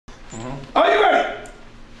Are you ready?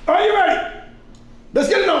 Are you ready? Let's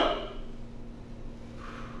get it on.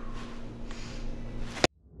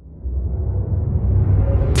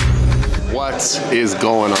 What is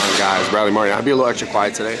going on, guys? Bradley Martyn. I'll be a little extra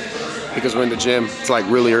quiet today because we're in the gym. It's like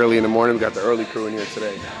really early in the morning. We got the early crew in here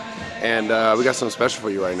today. And we got something special for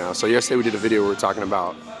you right now. So yesterday we did a video where we were talking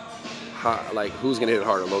about who's gonna hit it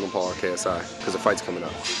harder, Logan Paul or KSI, because the fight's coming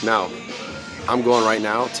up. Now, I'm going right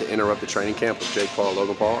now to interrupt the training camp with Jake Paul and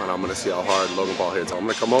Logan Paul, and I'm gonna see how hard Logan Paul hits. I'm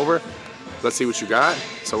gonna come over, let's see what you got.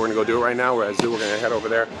 So we're gonna go do it right now. We're gonna head over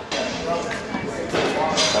there.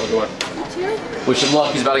 Have a good one. Wish him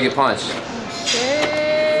luck, he's about to get punched.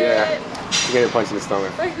 Shit. Yeah, you're gonna get punched in the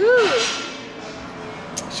stomach. By who?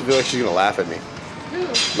 She feels like she's gonna laugh at me. Who?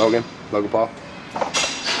 Logan Paul.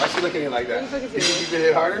 Why's she looking at you like that? You think you can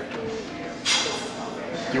hit harder?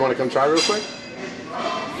 Do you want to come try real quick? No,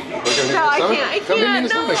 I can't. No, I'm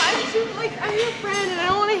your friend and I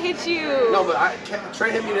don't want to hit you. No, but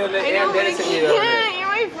Trey hit me the other day and Dennis hit me the other day. You're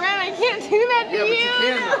my friend. I can't do that to you. Yeah, but you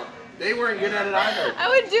can though. They weren't good at it either. I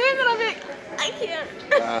would do it, but I'll be like, I can't.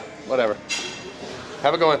 Whatever.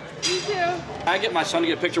 Have a good one. You too. Can I get my son to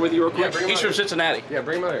get a picture with you real quick? Yeah, he's from Cincinnati. Yeah,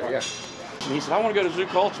 bring him out here. Yeah. And he said, I want to go to zoo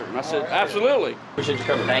culture. And I said, absolutely. Appreciate you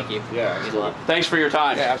coming. Thank you. Yeah, absolutely. Thanks for your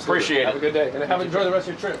time. Yeah, absolutely. Appreciate it. Have a good day. And enjoy the rest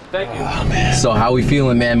of your trip. Thank you. Oh, man. So how we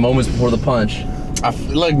feeling, man? Moments before the punch.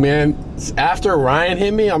 Look, man, after Ryan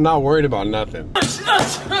hit me, I'm not worried about nothing.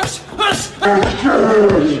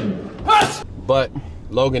 But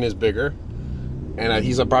Logan is bigger. And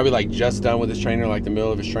he's probably like just done with his trainer, like the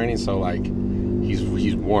middle of his training. So like,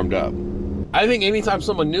 he's warmed up. I think anytime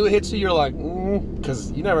someone new hits you, you're like,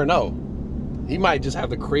 because you never know. He might just have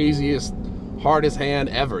the craziest, hardest hand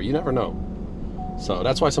ever. You never know. So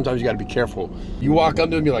that's why sometimes you got to be careful. You walk up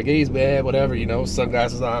to him and be like, hey, he's bad, whatever, you know,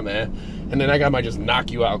 sunglasses on, man. And then that guy might just knock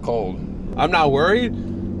you out cold. I'm not worried,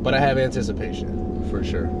 but I have anticipation, for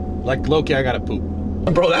sure. Like, low-key, I got to poop.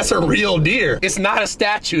 Bro, that's a real deer. It's not a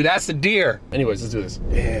statue, that's a deer. Anyways, let's do this.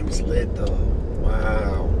 Damn, it's lit, though.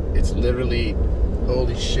 Wow. It's literally,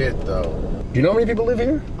 holy shit, though. Do you know how many people live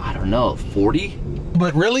here? I don't know, 40?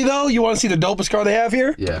 But really though, you want to see the dopest car they have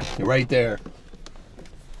here? Yeah. Right there.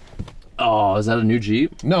 Oh, is that a new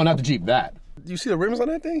Jeep? No, not the Jeep, that. Do you see the rims on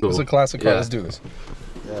that thing? Cool. It's a classic car, Yeah. let's do this.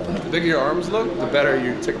 Yeah. The bigger your arms look, the better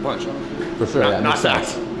you take a punch. For sure, Not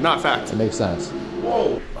fact. Not fact. That makes sense.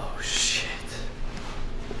 Whoa. Oh, shit.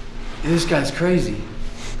 This guy's crazy.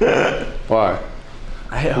 Why?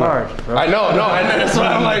 I hit hard, bro. I know, that's why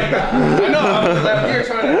I'm like, I know, I'm here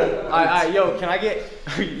trying to. Yo, can I get,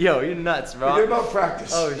 yo, you're nuts, bro. You're about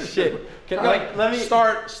practice. Oh, shit. Can like, let me.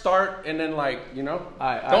 Start, and then like, you know?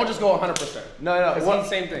 Don't just go 100%. No. It's not the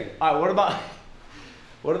same thing. All right,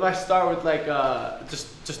 what if I start with like,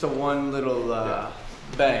 just a one little,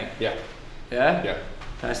 bang? Yeah. Yeah? Yeah.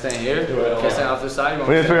 Can I stand here? Do it. Can I stand off this side? We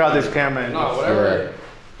need to figure out this camera. No, whatever.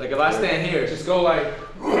 Like if I stand here. Just go like,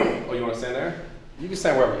 oh, you want to stand there? You can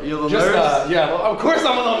stand wherever. You a little nervous? Yeah, well, of course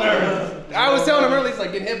I'm a little nervous. I was telling him earlier, it's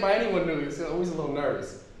like getting hit by anyone new. He's always a little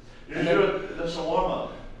nervous. And then that's a warm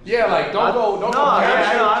up. Yeah, like don't go.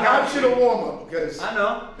 Capture the warm up because I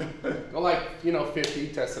know. Go like 50,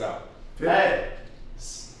 test it out. Hey.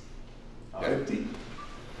 50.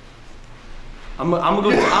 I'm gonna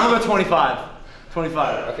go 25.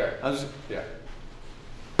 25. Okay. Yeah.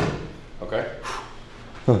 Okay.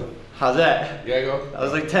 How's that? Yeah, go. That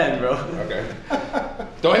was like 10, bro. Okay.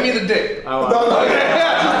 Don't hit me in the dick. I want.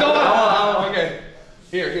 Okay. Just go on. Okay.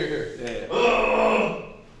 Here. Yeah.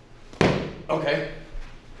 Okay.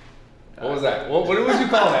 What was that? What would you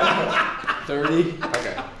call that? 30.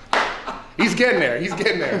 Okay. He's getting there.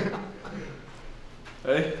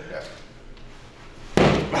 Ready?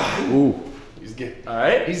 Yeah. Ooh. He's getting. All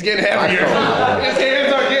right. He's getting heavier. His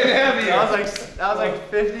hands are getting heavier. That was like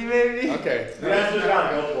 50 maybe. Okay. That's just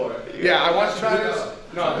gotta go for it. Yeah, I want you to do this.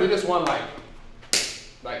 No, do this one like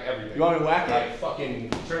everything. You want me to whack it? Like fucking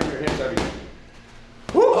turn your hips, everything.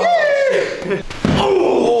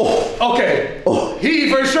 Oh. Okay. Oh. He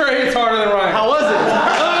for sure hits harder than Ryan. How was it?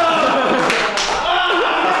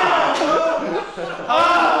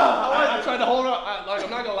 I tried to hold on. I'm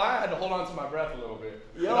not gonna lie. I had to hold on to my breath a little bit.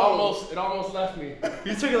 It almost left me.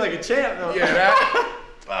 You took it like a champ, though. Yeah, that.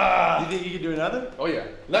 You think you can do another? Oh yeah.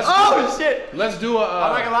 Shit. Let's do a.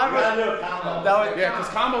 I'm not gonna lie, bro. Yeah, because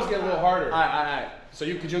combos get a little harder. All right. So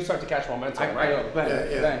could you start to catch momentum, I right? go, bang,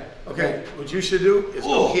 Yeah. bang. Okay, what you should do is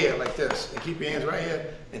go here like this and keep your hands right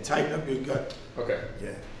here and tighten up your gut. Okay.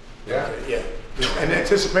 Yeah. Okay, yeah. And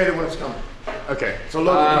anticipate it when it's coming. Okay. So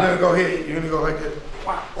look, you're gonna go here. You're gonna go like this.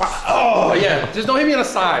 Oh yeah. Just don't hit me on the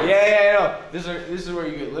side. Yeah. This is where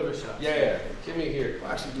you get liver shots. Yeah. Give me here.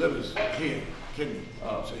 Well, actually, liver's here. kidney.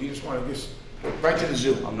 Oh. So you just want to get right to the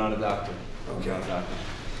zoo. I'm not a doctor. Okay. I'm not a doctor.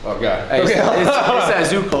 Oh, God. Hey, it's that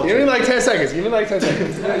zoo culture. Give me like 10 seconds. Give me like 10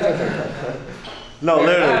 seconds. No,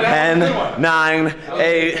 literally. 10, 9,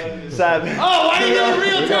 8, 7. Oh, why do you give me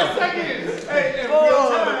real 10 seconds? Hey, in real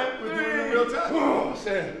time. We're doing it in real time. Oh,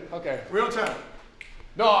 shit. Okay. Real time.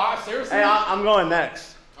 No, I seriously? Hey, I'm going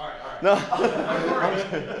next. All right. No.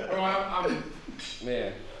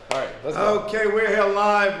 Man. All right, let's go. Okay, we're here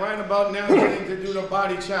live right about now getting to do the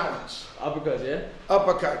body challenge. Uppercuts, yeah?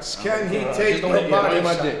 Uppercuts. Can he take the body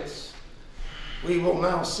shots? We will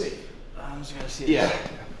now see. I'm just gonna see it. Yeah.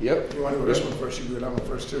 Yep. You want to do this one first? You do it. I'm the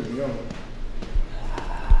first too. You know.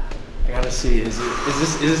 I gotta see. Is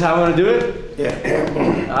this how I want to do it?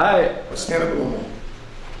 Yeah. All right. Let's stand up a little more.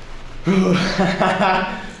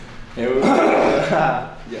 Here we go.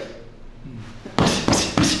 Yeah.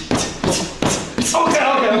 Okay.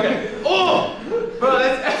 Oh, bro,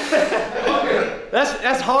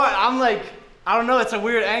 that's hard. I'm like, I don't know. It's a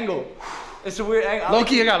weird angle. It's a weird angle. Low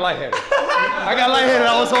key, I got lightheaded.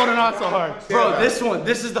 I was holding on so hard. Bro,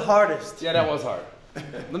 this is the hardest. Yeah, that was hard.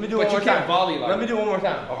 Let me do But one more you can't time. volley like Let me do one more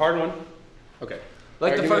time. a hard one. Okay.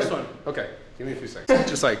 Like All right, the give me first one. Okay. Give me a few seconds.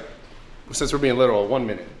 Just like, since we're being literal, 1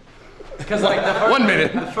 minute. Because like the first 1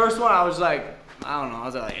 minute. The first one, I was like, I don't know. I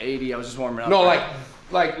was at like 80. I was just warming up. No,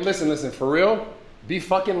 like, listen, for real. Be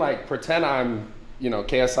fucking like, pretend I'm, you know,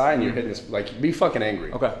 KSI and you're hitting this. Like, be fucking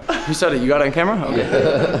angry. Okay. Who said it? You got it on camera? Okay.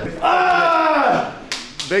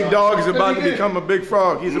 Big dog is about to become a big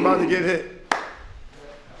frog. He's about to get hit.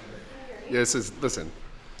 Yeah, listen,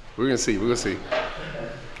 we're gonna see.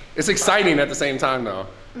 It's exciting at the same time, though.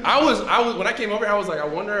 I was when I came over here, I was like, I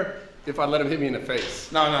wonder if I let him hit me in the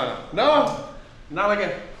face. No, not like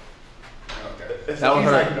a. Okay. That would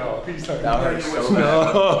hurt. Like, no. He's like, That would hurt so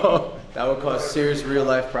bad. That would cause serious real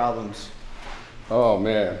life problems. Oh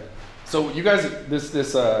man. So you guys, this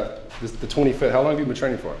the 25th. How long have you been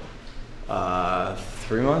training for?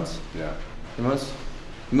 3 months. Yeah. 3 months.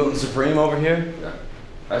 Milton Supreme over here. Yeah.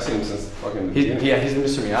 I've seen him since fucking. He's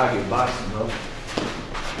Mr. Miyagi in boxing, bro.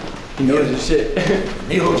 He knows his shit.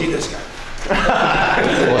 Neil G, this guy.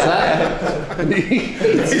 What's that?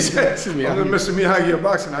 He said to me, I'm the Mr. Miyagi of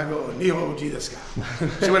boxing. I go, Neil G, this guy.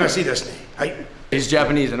 So when I see this name, He's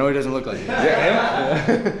Japanese. I know he doesn't look like it. Yeah.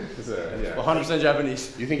 100%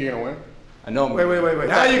 Japanese. You think you're gonna win? I know him. Wait.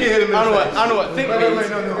 Now you can hit him in the face. I don't know what think means.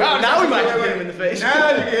 No. Now we might hit him in the face. Now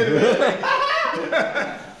you can hit him in the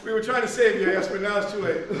face. We were trying to save you, yes, but now it's too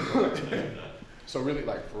late. So really,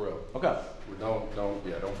 like, for real. Okay. Don't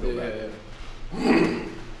feel bad.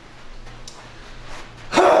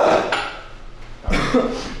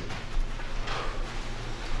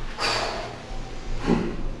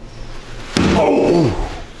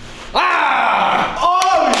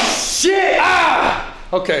 Oh shit!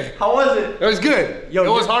 Okay. How was it? It was good. Yo, it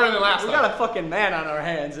was harder than last We time. got a fucking man on our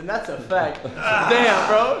hands, and that's a fact. Damn,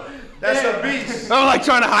 bro. That's a beast. I'm like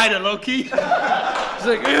trying to hide it low key. He's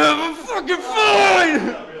like, yeah, I'm fucking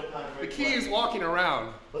fine. The key is walking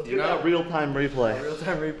around. You know? Real-time replay.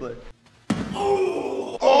 Real-time replay.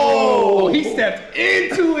 Oh, he stepped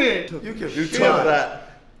into it. You can You feel took it. that.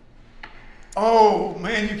 Oh,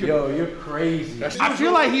 man, you can. Yo, you're crazy. I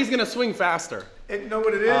feel like he's gonna swing faster. You know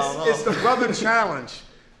what it is? It's the brother challenge.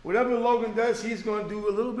 Whatever Logan does, he's going to do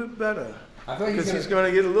a little bit better. I feel like Because he's going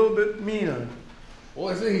to get a little bit meaner. Well,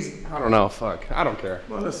 I don't know. Fuck. I don't care.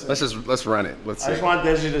 Well, listen. Let's run it. Let's I see. just want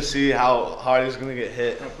Desi to see how hard he's gonna get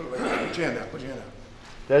hit. Put your hand out. Put your hand out.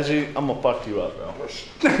 Desi, I'm gonna fuck you up, bro.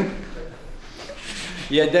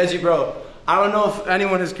 Yeah, Deji, bro. I don't know if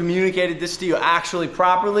anyone has communicated this to you actually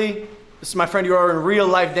properly. This is my friend. You are in real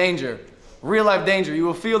life danger. Real life danger. You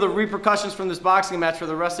will feel the repercussions from this boxing match for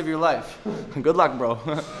the rest of your life. Good luck, bro.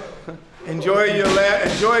 Enjoy your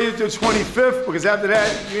 25th, because after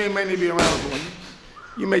that, you ain't may be around for one.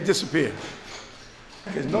 You may disappear.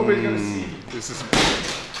 Because nobody's going to see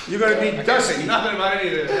you. You're going to be dusty. Nothing about any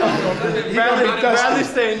of this. Bradley's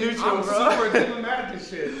staying neutral, I'm bro. super diplomatic and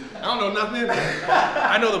shit. I don't know nothing.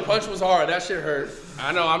 I know the punch was hard. That shit hurt.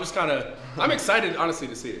 I know. I'm excited, honestly,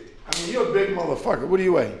 to see it. I mean, you're a big motherfucker. What do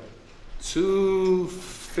you weigh?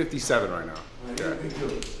 257 right now. Yeah.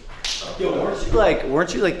 Yo,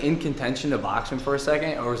 weren't you like in contention to boxing for a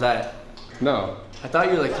second, or was that? No. I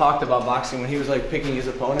thought you like talked about boxing when he was like picking his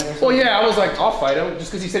opponent or something. Well, yeah, I was like, I'll fight him,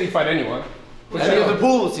 just because he said he'd fight anyone. Any of the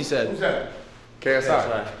pools, he said. Who's that?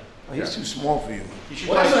 KSI. Oh, he's too small for you.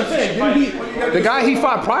 Well, that's what I'm saying. The guy he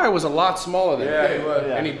fought prior was a lot smaller than him. he was.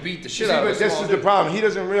 And he beat the shit See, out of but him. this is the problem. He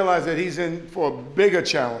doesn't realize that he's in for a bigger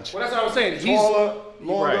challenge. Well, that's what I was saying. Taller,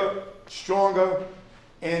 longer, Right. stronger,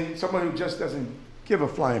 and someone who just doesn't give a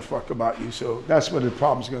flying fuck about you. So that's where the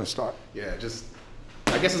problem's gonna start. Yeah, just,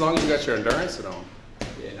 I guess as long as you got your endurance, you know.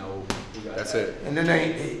 Yeah, no. That's it. And then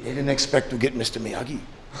they didn't expect to get Mr. Miyagi.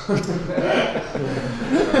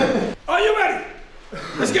 Are you ready?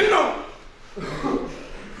 Let's get it on.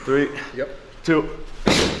 3, Yep. 2. Okay.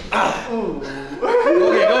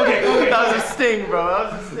 That was a sting, bro.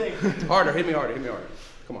 That was a sting. Harder, hit me harder, hit me harder.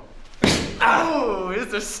 Come on. Oh,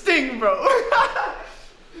 it's a sting, bro.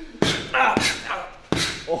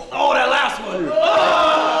 Oh, that last one.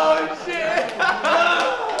 Oh, shit.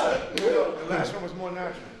 The last one was more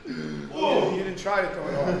natural. He didn't try to throw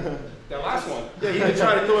it hard. That last one. Yeah, he didn't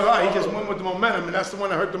try to throw it hard. He just went with the momentum, and that's the one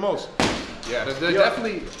that hurt the most. Yeah, they're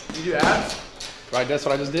definitely, You do abs? right, that's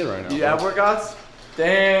what I just did right now. You ab workouts?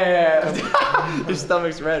 Damn. Your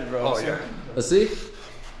stomach's red, bro. Oh, yeah. Let's see.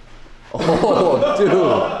 Oh,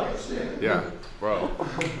 dude. Yeah, bro.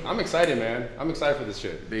 I'm excited, man. I'm excited for this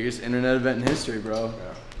shit. Biggest internet event in history, bro.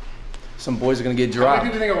 Yeah. Some boys are gonna get How dropped.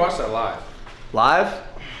 many people think I watched that live? Live?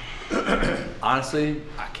 Honestly,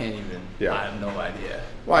 I can't even. Yeah. I have no idea.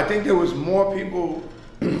 Well, I think there was more people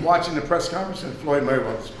watching the press conference than Floyd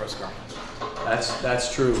Mayweather's press conference.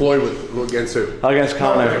 That's true. Floyd against who? Against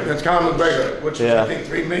Conor. That's Conor McGregor, which was, Yeah. I think,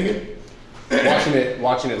 3 million.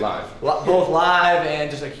 Watching it live. Both live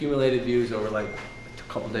and just accumulated views over like a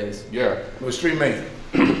couple days. Yeah. It was 3 million.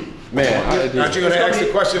 Man, Aren't you gonna ask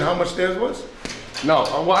the question how much theirs was? no,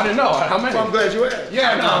 well, I didn't know. How many? I'm glad you asked.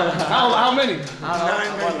 Yeah, no. How many? I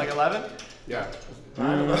don't know, what, like 11? Yeah.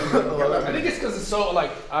 I think it's because it's so,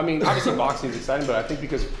 like, I mean, obviously boxing is exciting, but I think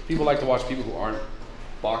because people like to watch people who aren't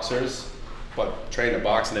boxers, but train to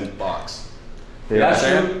box and then box. Yeah. That's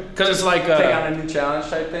true. Because it's like, Take on a new challenge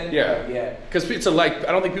type thing? yeah. Yeah. Because it's like,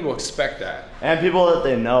 I don't think people expect that. And people that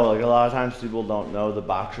they know, like a lot of times people don't know the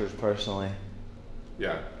boxers personally.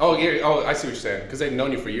 Yeah. Oh, yeah. Oh, I see what you're saying. Because they've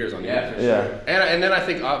known you for years on Yeah, YouTube. for Yeah. sure. And then I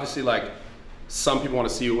think obviously like some people want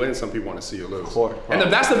to see you win, some people want to see you lose. course. And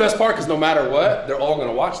that's the best part because no matter what, they're all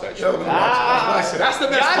gonna watch that show. That's the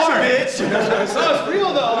best part. bitch. So it's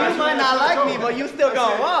real though. You might not like me, but you still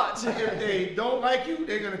gonna watch. If they don't like you,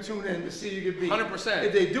 they're gonna tune in to see you get beat. 100%.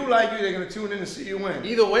 If they do like you, they're gonna tune in to see you win.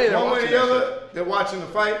 Either way, they're one way or watching the that other, they're watching the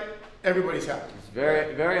fight. Everybody's happy.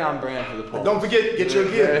 Very, very on brand for the poll. Don't forget, get your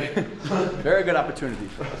gear. Very good opportunity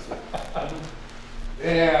for us.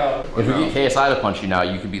 Yeah. If we get KSI to punch you now,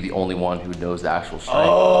 you could be the only one who knows the actual strength.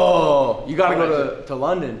 Oh, you gotta go to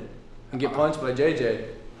London and get punched by JJ.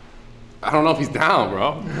 I don't know if he's down,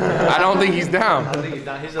 bro. I don't think he's down. I don't think he's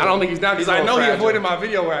down. I don't think he's down because I know he avoided my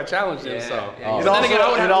video where I challenged him. Yeah, So. yeah. He's But then again, I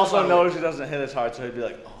would have he to also follow. knows he doesn't hit as hard, so he'd be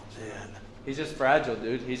like, oh man. He's just fragile,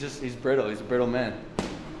 dude. He's brittle. He's a brittle man.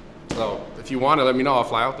 So if you want to, let me know. I'll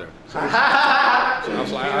fly out there. I'll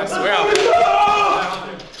fly. I swear I'll fly out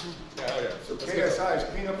there. So KSI is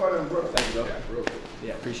peanut butter and Brooklyn.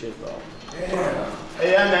 Yeah, appreciate it, bro.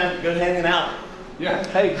 Hey, yeah, man. Good hanging out. Yeah.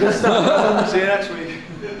 Hey, good stuff. See you next week.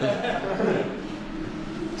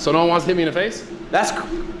 So no one wants to hit me in the face?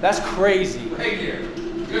 That's crazy. Headgear.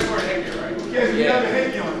 Good for a headgear, right? Yes, you have a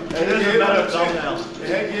headgear on. It is a better thumbnail. The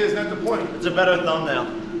headgear is not the point. It's a better thumbnail.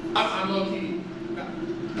 I'm low key.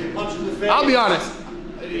 Punch in the face. I'll be honest.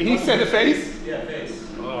 He said the face? Yeah, face.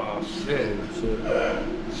 Oh shit.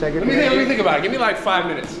 Let me think about it. Give me like 5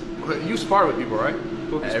 minutes. You spar with people, right?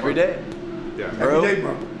 Every day. Yeah. Every day,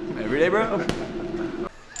 bro. Every day, bro.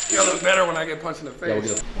 You look better when I get punched in the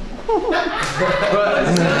face.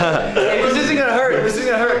 Hey, this isn't gonna hurt. This isn't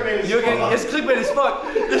gonna hurt. It's clickbait as fuck.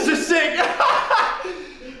 This is sick.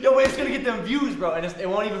 Yo, wait, it's gonna get them views, bro, and it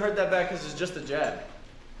won't even hurt that bad because it's just a jab.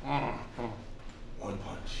 One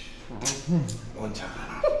punch. One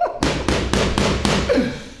time.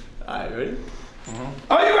 All right, ready?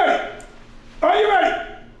 Are you ready? Are you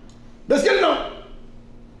ready? Let's get it on.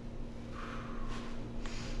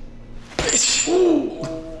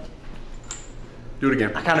 Do it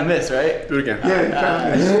again. I kind of miss, right? Do it again.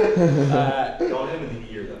 Yeah, you Don't hit him in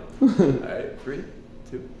the ear, though. All right, 3,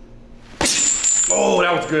 2. Oh,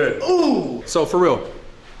 that was good. Ooh. So for real,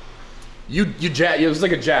 you jab. It was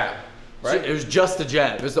like a jab, right? It was just a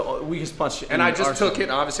jab. It was the weakest punch. And I just took it.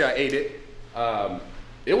 Obviously, I ate it.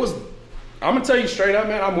 It was. I'm gonna tell you straight up,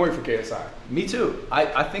 man. I'm worried for KSI. Me too.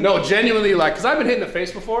 I think. No, genuinely, like, cause I've been hit in the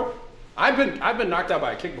face before. I've been knocked out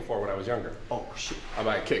by a kick before when I was younger. Oh shit.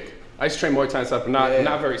 By a kick. I used to train Muay Thai and stuff, but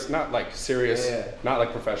not like serious, not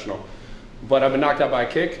like professional. But I've been knocked out by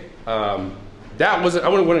a kick. That wasn't. I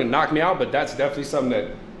wouldn't knock me out, but that's definitely something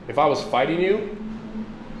that if I was fighting you,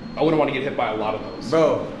 I wouldn't want to get hit by a lot of those.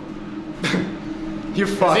 Bro. You're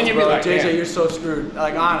fucked, then you'd be bro. like, JJ, damn. you're so screwed.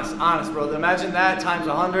 Like, honest, bro. Imagine that times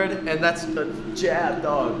 100, and that's a jab,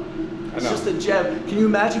 dog. It's just a jab. Can you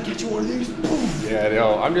imagine catching one of these? Boom. Yeah,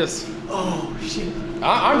 yo, I'm just. Oh shit.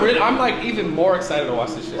 I'm like even more excited to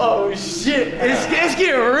watch this shit. Oh shit. It's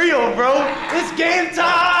getting real, bro. It's game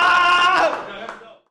time.